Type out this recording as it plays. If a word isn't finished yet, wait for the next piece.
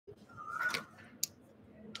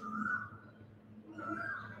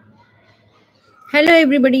Hello,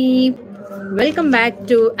 everybody. Welcome back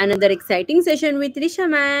to another exciting session with Risha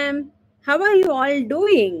ma'am. How are you all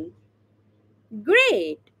doing?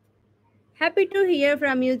 Great. Happy to hear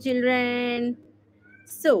from you, children.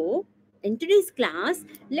 So, in today's class,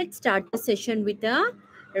 let's start the session with a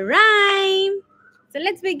rhyme. So,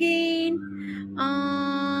 let's begin.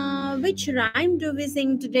 Which rhyme do we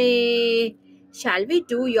sing today? Shall we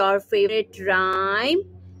do your favorite rhyme?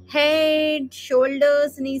 Head,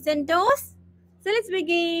 shoulders, knees, and toes? So, let's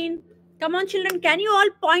begin. Come on, children. Can you all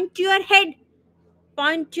point to your head?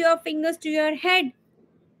 Point your fingers to your head.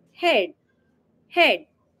 Head, head.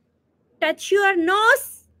 Touch your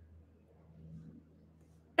nose.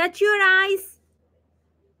 Touch your eyes.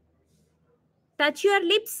 Touch your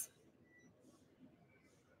lips.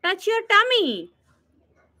 Touch your tummy.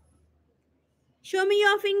 Show me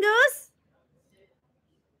your fingers.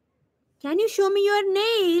 Can you show me your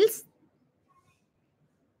nails?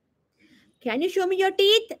 Can you show me your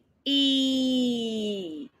teeth?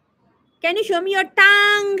 E. Can you show me your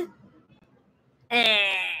tongue?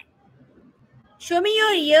 Eh. Show me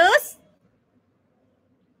your ears.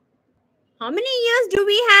 How many ears do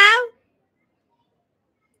we have?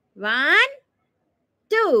 One,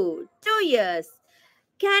 two. 2 ears.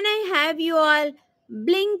 Can I have you all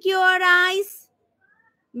blink your eyes?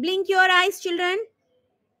 Blink your eyes, children.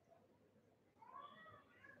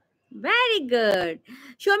 Very good.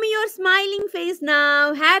 Show me your smiling face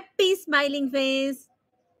now. Happy smiling face.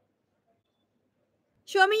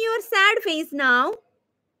 Show me your sad face now.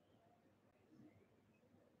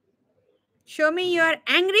 Show me your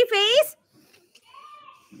angry face.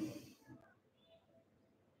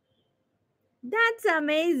 That's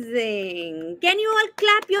amazing. Can you all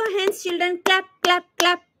clap your hands, children? Clap, clap,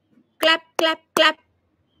 clap, clap, clap, clap,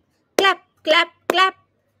 clap, clap, clap,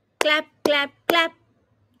 clap, clap, clap.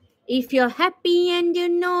 If you're happy and you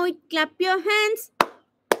know it, clap your hands.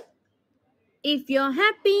 If you're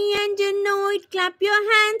happy and you know it, clap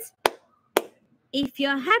your hands. If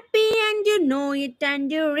you're happy and you know it and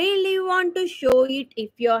you really want to show it,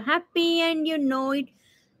 if you're happy and you know it,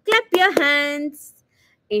 clap your hands.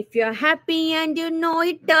 If you're happy and you know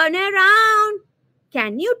it, turn around.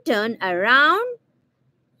 Can you turn around?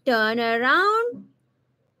 Turn around.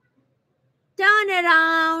 Turn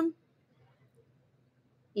around.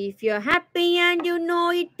 If you're happy and you know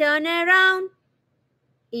it, turn around.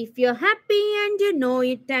 If you're happy and you know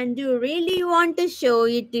it and you really want to show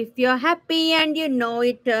it, if you're happy and you know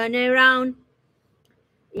it, turn around.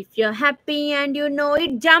 If you're happy and you know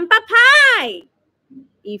it, jump up high.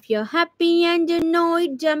 If you're happy and you know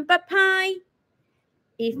it, jump up high.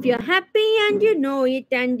 If you're happy and you know it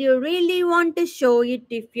and you really want to show it,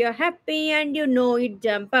 if you're happy and you know it,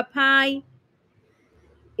 jump up high.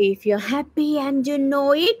 If you're happy and you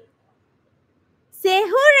know it, say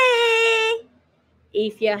hooray.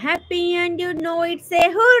 If you're happy and you know it,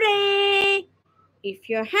 say hooray. If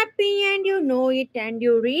you're happy and you know it and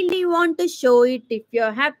you really want to show it, if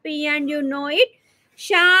you're happy and you know it,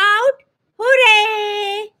 shout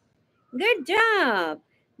hooray. Good job.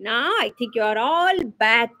 Now I think you're all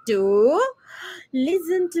back to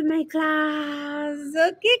listen to my class.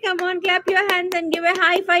 Okay, come on, clap your hands and give a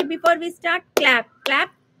high five before we start. Clap, clap,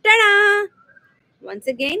 ta-da. Once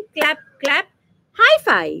again, clap, clap, high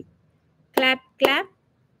five. Clap, clap,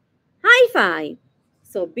 high five.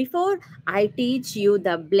 So before I teach you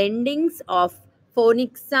the blendings of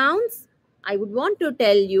phonic sounds, I would want to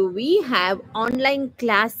tell you we have online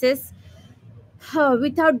classes.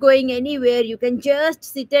 Without going anywhere, you can just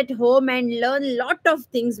sit at home and learn a lot of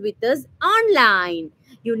things with us online.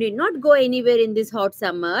 You need not go anywhere in this hot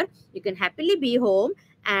summer. You can happily be home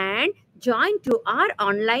and join to our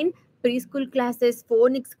online preschool classes,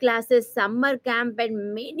 phonics classes, summer camp,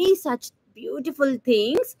 and many such beautiful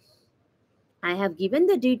things. I have given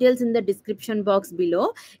the details in the description box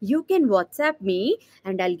below. You can WhatsApp me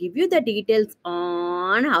and I'll give you the details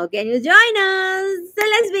on how can you join us. So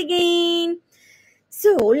let's begin.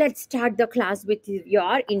 So let's start the class with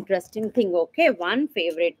your interesting thing, okay? One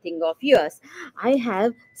favorite thing of yours. I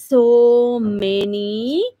have so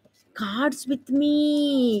many cards with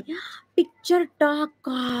me. Picture talk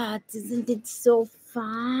cards. Isn't it so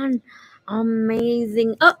fun?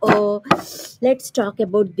 Amazing. Uh-oh. Let's talk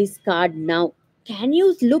about this card now. Can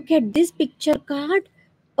you look at this picture card?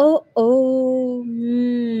 Oh.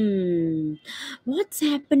 What's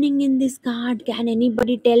happening in this card? Can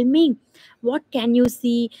anybody tell me? What can you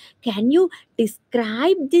see? Can you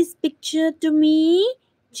describe this picture to me?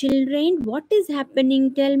 Children, what is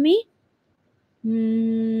happening? Tell me.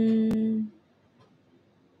 Hmm.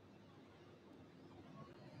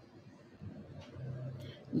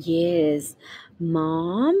 Yes,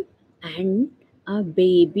 mom and A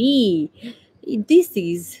baby. This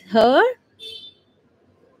is her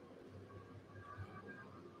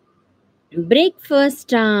breakfast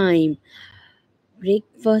time.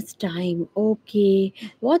 Breakfast time. Okay.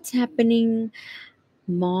 What's happening?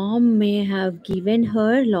 Mom may have given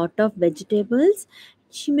her lot of vegetables.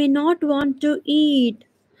 She may not want to eat.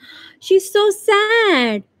 She's so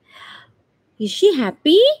sad. Is she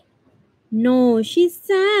happy? No, she's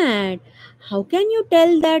sad. How can you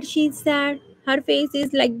tell that she's sad? Her face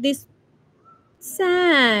is like this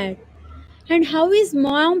sad. And how is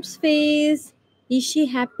mom's face? Is she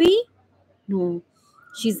happy? No,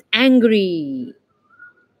 she's angry.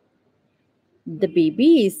 The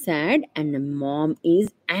baby is sad and the mom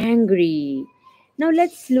is angry. Now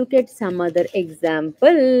let's look at some other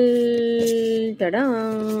example.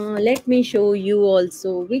 Ta-da! Let me show you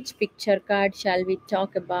also which picture card shall we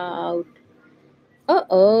talk about.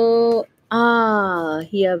 Oh,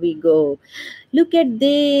 here we go. Look at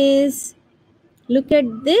this. Look at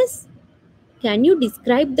this. Can you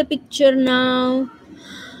describe the picture now?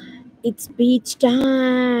 It's beach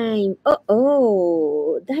time.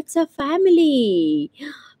 That's a family.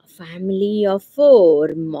 A family of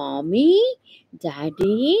four: mommy,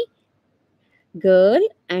 daddy, girl,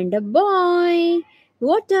 and a boy.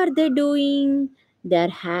 What are they doing? They're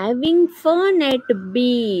having fun at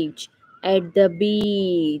beach. At the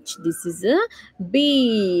beach. This is a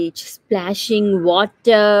beach. Splashing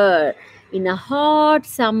water in a hot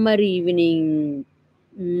summer evening.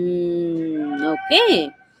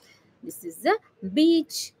 Okay. This is a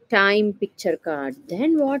beach time picture card.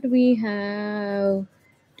 Then what we have?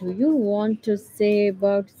 Do you want to say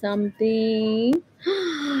about something?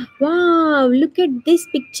 Wow, look at this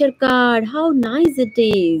picture card. How nice it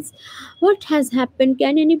is. What has happened?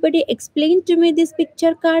 Can anybody explain to me this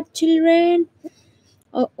picture card, children?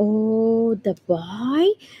 The boy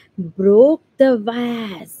broke the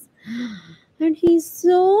vase. And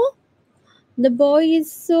the boy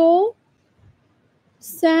is so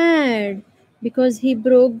sad because he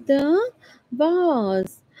broke the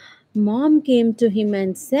vase. Mom came to him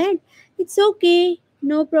and said, "It's okay,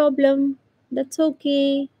 no problem, that's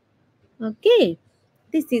okay." Okay,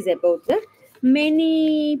 this is about the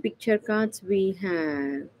many picture cards we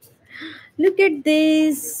have. Look at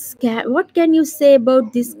this. What can you say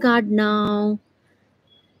about this card now?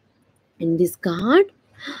 In this card,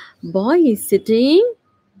 boy is sitting.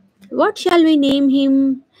 What shall we name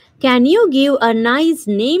him? Can you give a nice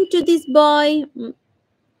name to this boy?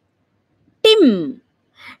 Tim.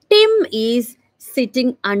 Tim is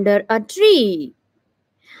sitting under a tree.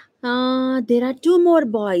 There are two more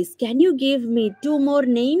boys. Can you give me two more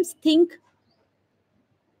names? Think.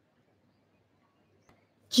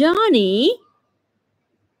 Johnny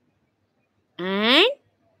and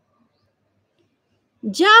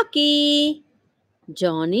Jockey.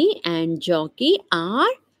 Johnny and Jockey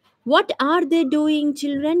are. What are they doing,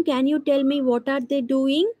 children? Can you tell me what are they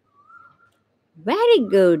doing? Very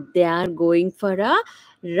good. They are going for a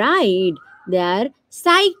ride. They are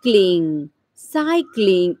cycling.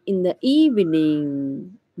 Cycling in the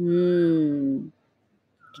evening. Did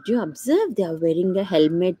you observe they are wearing a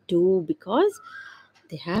helmet too? Because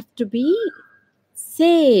they have to be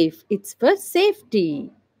safe. It's for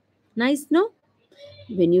safety. Nice, no?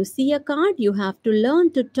 When you see a card, you have to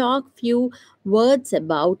learn to talk few words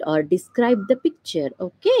about or describe the picture.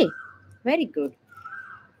 Okay? Very good.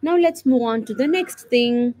 Now let's move on to the next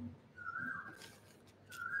thing.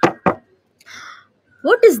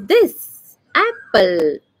 What is this?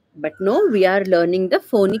 Apple. But no, we are learning the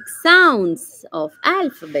phonic sounds of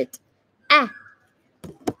alphabet. A,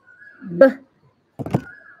 B,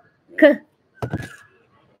 K,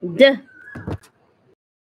 D,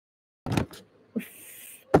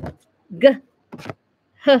 G,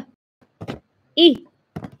 H, I,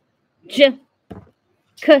 J,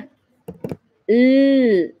 K,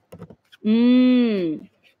 L, M,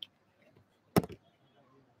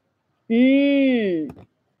 N,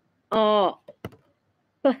 O,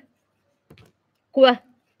 P, Q, R,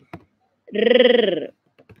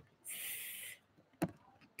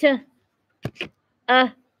 T,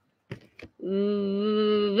 A,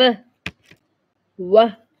 V,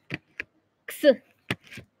 W, X,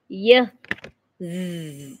 Y,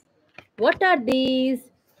 Z. What are these?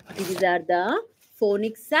 These are the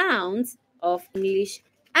phonic sounds of English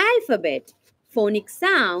alphabet. Phonic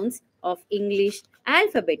sounds of English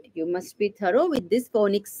alphabet. You must be thorough with these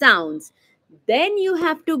phonic sounds. Then you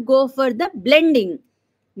have to go for the blending.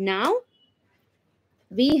 Now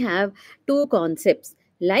we have two concepts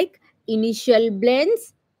like initial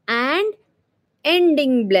blends and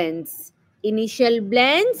ending blends. Initial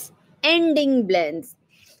blends, ending blends.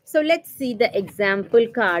 So let's see the example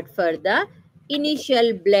card for the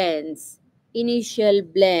initial blends. Initial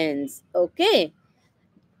blends. Okay.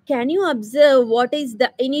 Can you observe what is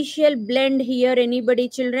the initial blend here? Anybody,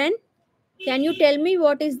 children? Can you tell me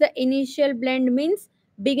what is the initial blend means?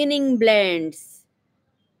 Beginning blends.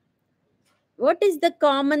 What is the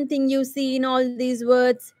common thing you see in all these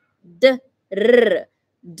words? D, r,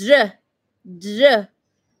 dr, dr,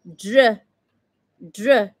 dr,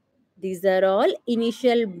 dr. These are all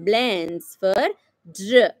initial blends for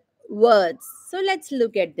dr words. So let's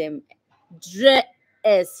look at them.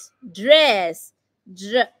 Dress, dress,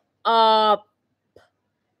 drop,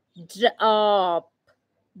 drop,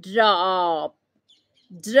 drop,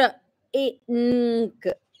 drink,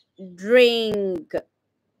 drink,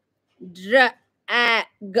 dragon,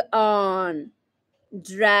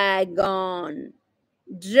 dragon,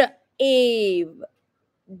 drive,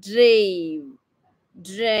 drive,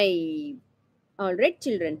 drive. All right,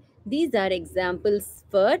 children. These are examples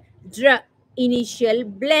for initial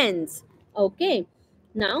blends. Okay.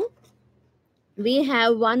 Now we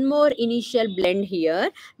have one more initial blend here.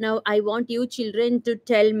 Now I want you children to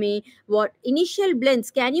tell me what initial blends.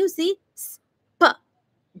 Can you see? Sp.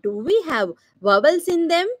 Do we have vowels in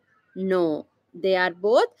them? No. They are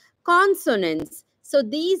both consonants. So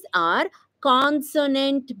these are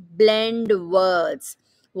consonant blend words.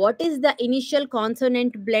 What is the initial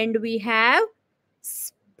consonant blend we have?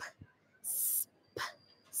 Sp, sp,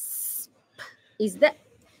 sp is the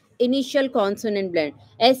initial consonant blend.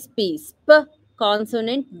 SP, sp,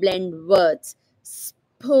 consonant blend words.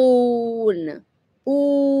 Spoon.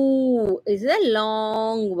 Ooh is a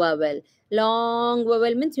long vowel. Long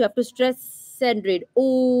vowel means you have to stress and read.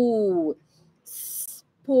 Ooh.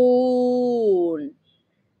 Spoon.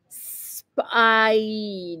 Spider.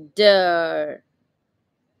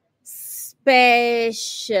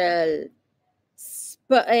 Special.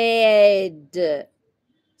 Spade.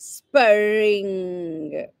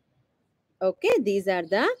 Spring. Okay, these are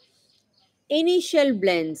the initial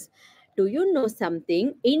blends. Do you know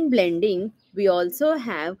something? In blending, we also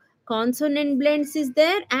have consonant blends is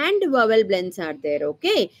there and vowel blends are there.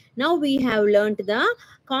 Okay, now we have learnt the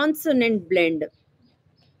consonant blend.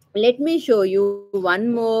 Let me show you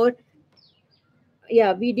one more.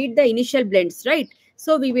 Yeah, we did the initial blends, right?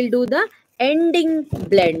 So we will do the ending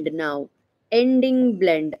blend now. Ending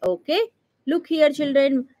blend. Okay, look here,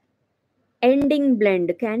 children. Ending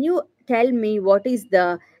blend. Can you tell me what is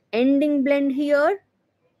the ending blend here?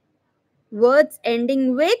 Words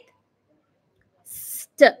ending with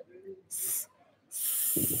st, st,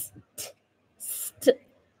 st,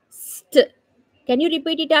 st. Can you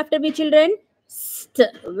repeat it after me, children?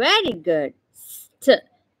 St. Very good. St.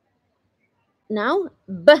 Now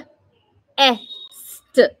b, e,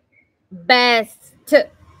 st, best, f,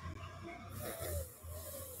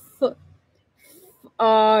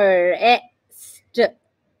 forest,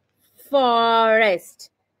 forest.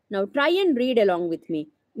 Now try and read along with me.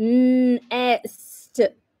 Nest,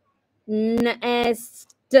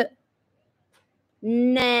 nest,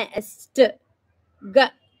 nest, g,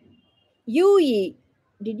 UE.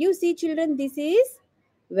 Did you see, children? This is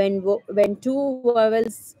when two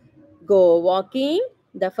vowels go walking,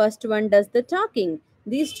 the first one does the talking.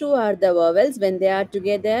 These two are the vowels. When they are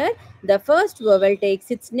together, the first vowel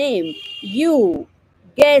takes its name. U,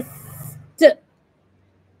 guest,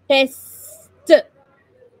 test.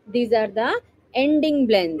 These are the ending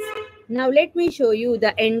blends. Now let me show you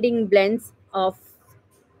the ending blends of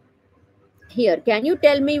here. Can you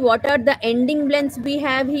tell me what are the ending blends we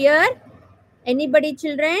have here? Anybody,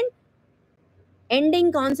 children?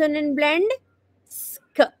 Ending consonant blend?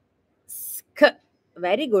 Sk, sk.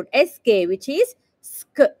 Very good. SK, which is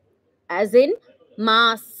sk, as in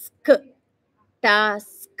mask,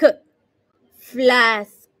 task,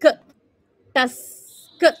 flask,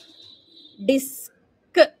 tusk, disc.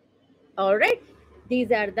 All right.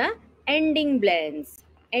 These are the ending blends.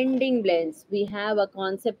 Ending blends. We have a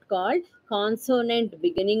concept called consonant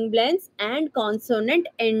beginning blends and consonant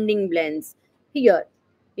ending blends. Here,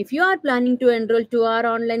 if you are planning to enroll to our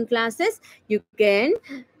online classes, you can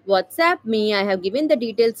WhatsApp me. I have given the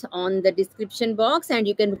details on the description box, and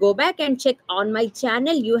you can go back and check on my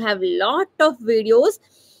channel. You have lot of videos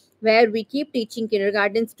where we keep teaching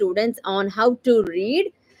kindergarten students on how to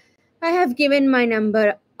read. I have given my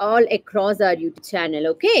number all across our YouTube channel.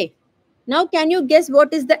 Okay. Now, can you guess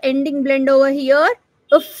what is the ending blend over here?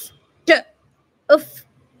 Uft, uft,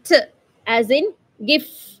 as in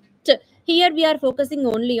gift. Here we are focusing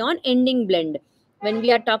only on ending blend. When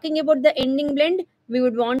we are talking about the ending blend, we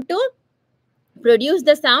would want to produce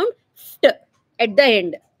the sound ft at the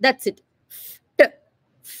end. That's it. Ft,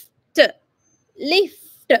 ft,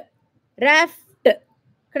 lift, raft,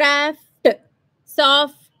 craft,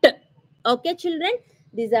 soft. Okay, children,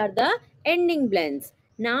 these are the ending blends.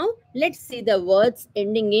 Now, let's see the words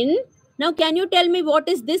ending in. Now, can you tell me what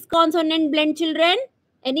is this consonant blend, children?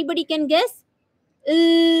 Anybody can guess?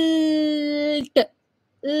 Lt,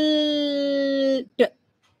 lt,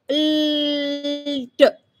 lt,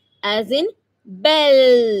 as in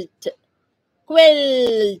belt,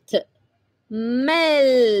 quilt,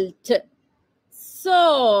 melt,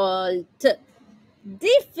 salt,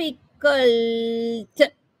 difficult.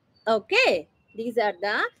 Okay, these are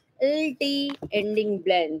the LT ending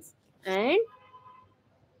blends. And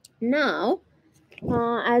now,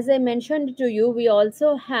 as I mentioned to you, we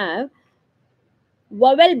also have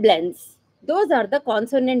vowel blends. Those are the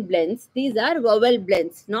consonant blends. These are vowel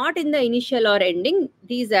blends, not in the initial or ending.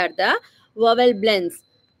 These are the vowel blends.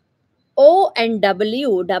 O and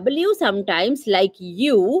W. W sometimes, like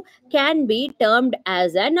U, can be termed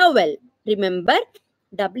as a vowel. Remember,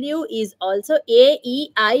 W is also A, E,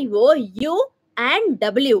 I, O, U, and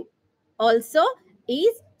W. Also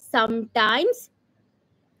is sometimes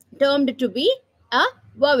termed to be a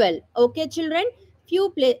vowel. Okay, children. Few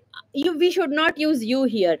play you. We should not use U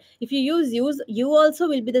here. If you use U, also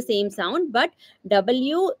will be the same sound, but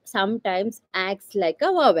W sometimes acts like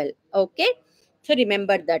a vowel. Okay. So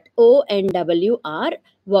remember that O and W are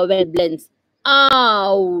vowel blends.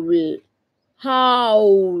 Owl,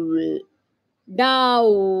 howl,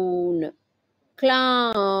 down,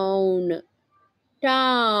 clown,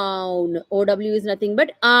 town. OW is nothing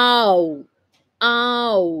but ow,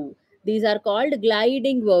 ow. These are called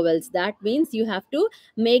gliding vowels. That means you have to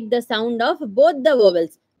make the sound of both the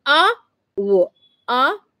vowels. A, w,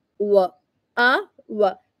 a, w, a,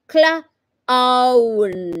 w. Cla,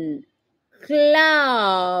 own,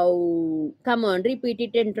 clown. Come on, repeat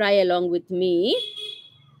it and try along with me.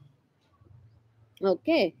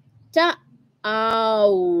 Okay. Ta,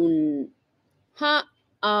 own, ha,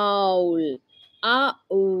 owl,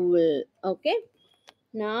 owl. Okay.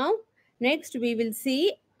 Now, next we will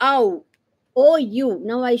see ow. O-U.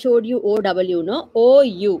 Now I showed you O-W, no?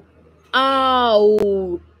 O-U.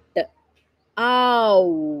 Out.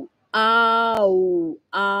 Ow. Ow.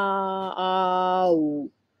 Ow.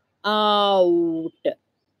 Out.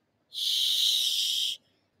 Shh.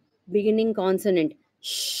 Beginning consonant.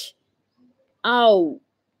 Shh. Ow.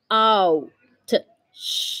 Out.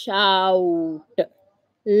 Shout.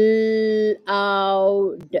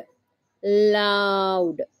 Loud.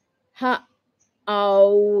 Loud. Ha.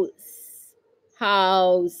 House.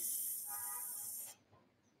 House.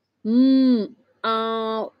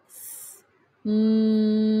 Mouse.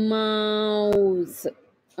 Mouse.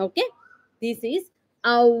 Okay. This is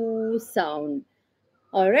ow sound.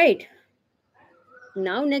 All right.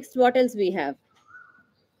 Now next, what else we have?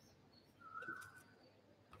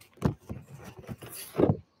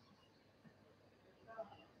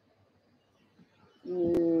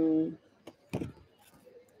 Mm,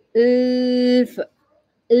 Ilf.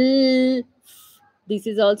 Ilf. This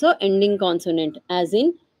is also ending consonant, as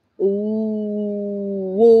in wolf,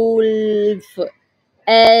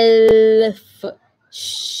 elf,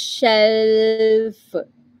 shelf,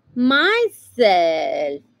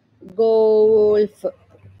 myself, golf.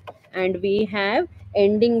 And we have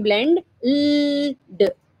ending blend ld.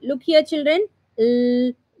 Look here, children.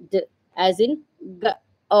 Ld, as in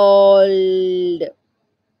old,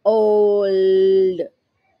 old,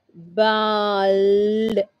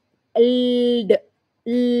 bald, ild,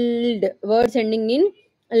 ild. Words ending in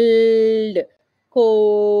ild,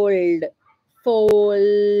 cold,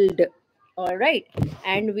 fold. All right.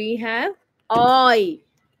 And we have I.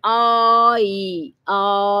 I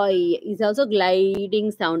is also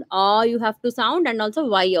gliding sound. I you have to sound, and also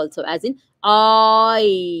Y also, as in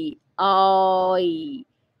I.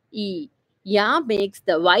 E. Yeah, makes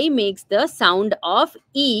the Y makes the sound of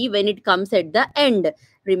E when it comes at the end.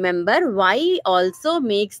 Remember, Y also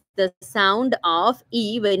makes the sound of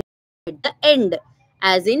E when at the end,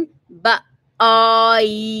 as in boy.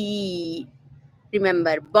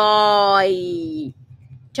 Remember, boy,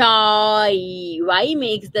 toy. Y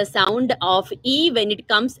makes the sound of E when it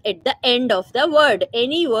comes at the end of the word.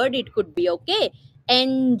 Any word it could be, okay?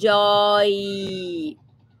 Enjoy.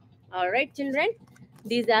 All right, children.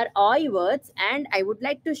 These are I words, and I would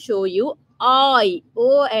like to show you I,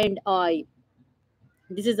 O and I.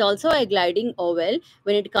 This is also a gliding vowel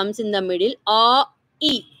when it comes in the middle.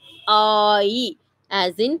 E, I,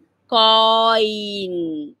 as in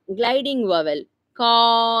coin. Gliding vowel.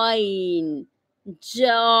 Coin.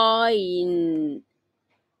 Join.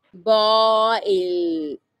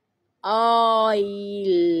 Boil.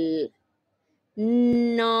 Oil.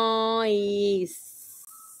 Noise.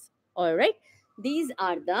 All right. These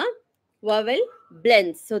are the vowel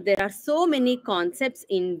blends. So there are so many concepts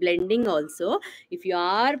in blending also. If you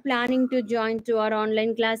are planning to join to our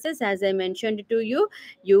online classes, as I mentioned to you,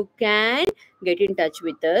 you can get in touch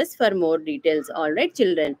with us for more details. All right,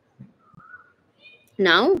 children.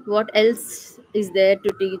 Now, what else is there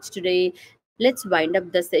to teach today? Let's wind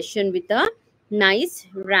up the session with a nice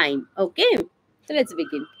rhyme. Okay, so let's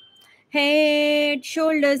begin. Head,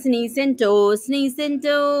 shoulders, knees and toes, knees and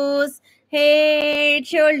toes. Head,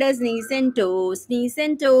 shoulders, knees and toes,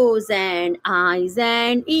 and eyes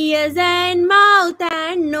and ears and mouth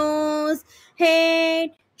and nose.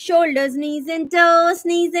 Head, shoulders, knees and toes,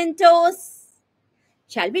 knees and toes.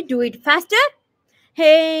 Shall we do it faster?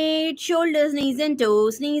 Head, shoulders, knees and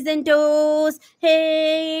toes.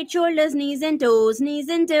 Head, shoulders, knees and toes,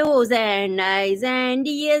 and eyes and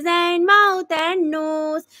ears and mouth and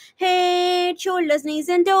nose. Head, shoulders, knees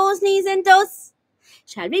and toes.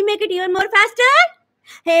 Shall we make it even more faster?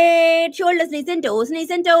 Head, shoulders, knees and toes.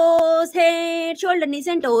 Head, shoulders, knees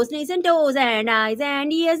and toes, and eyes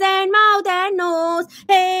and ears and mouth and nose.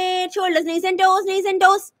 Head, shoulders, knees and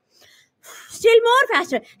toes. Still more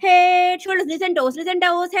faster. Head, shoulders, knees and toes.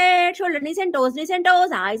 Head, shoulders, knees and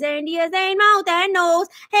toes. Eyes and ears and mouth and nose.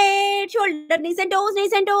 Head, shoulders, knees and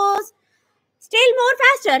toes. Still more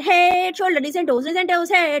faster. Head, shoulders, knees and toes.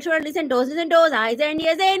 Head, shoulders, knees and toes. Eyes and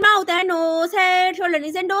ears and mouth and nose. Head, shoulders,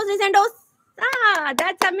 knees and toes. Ah,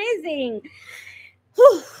 that's amazing.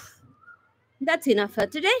 Whew. That's enough for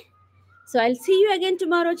today. So I'll see you again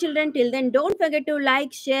tomorrow, children. Till then, don't forget to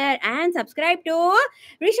like, share, and subscribe to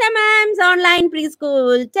Risha Ma'am's online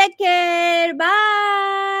preschool. Take care.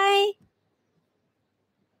 Bye.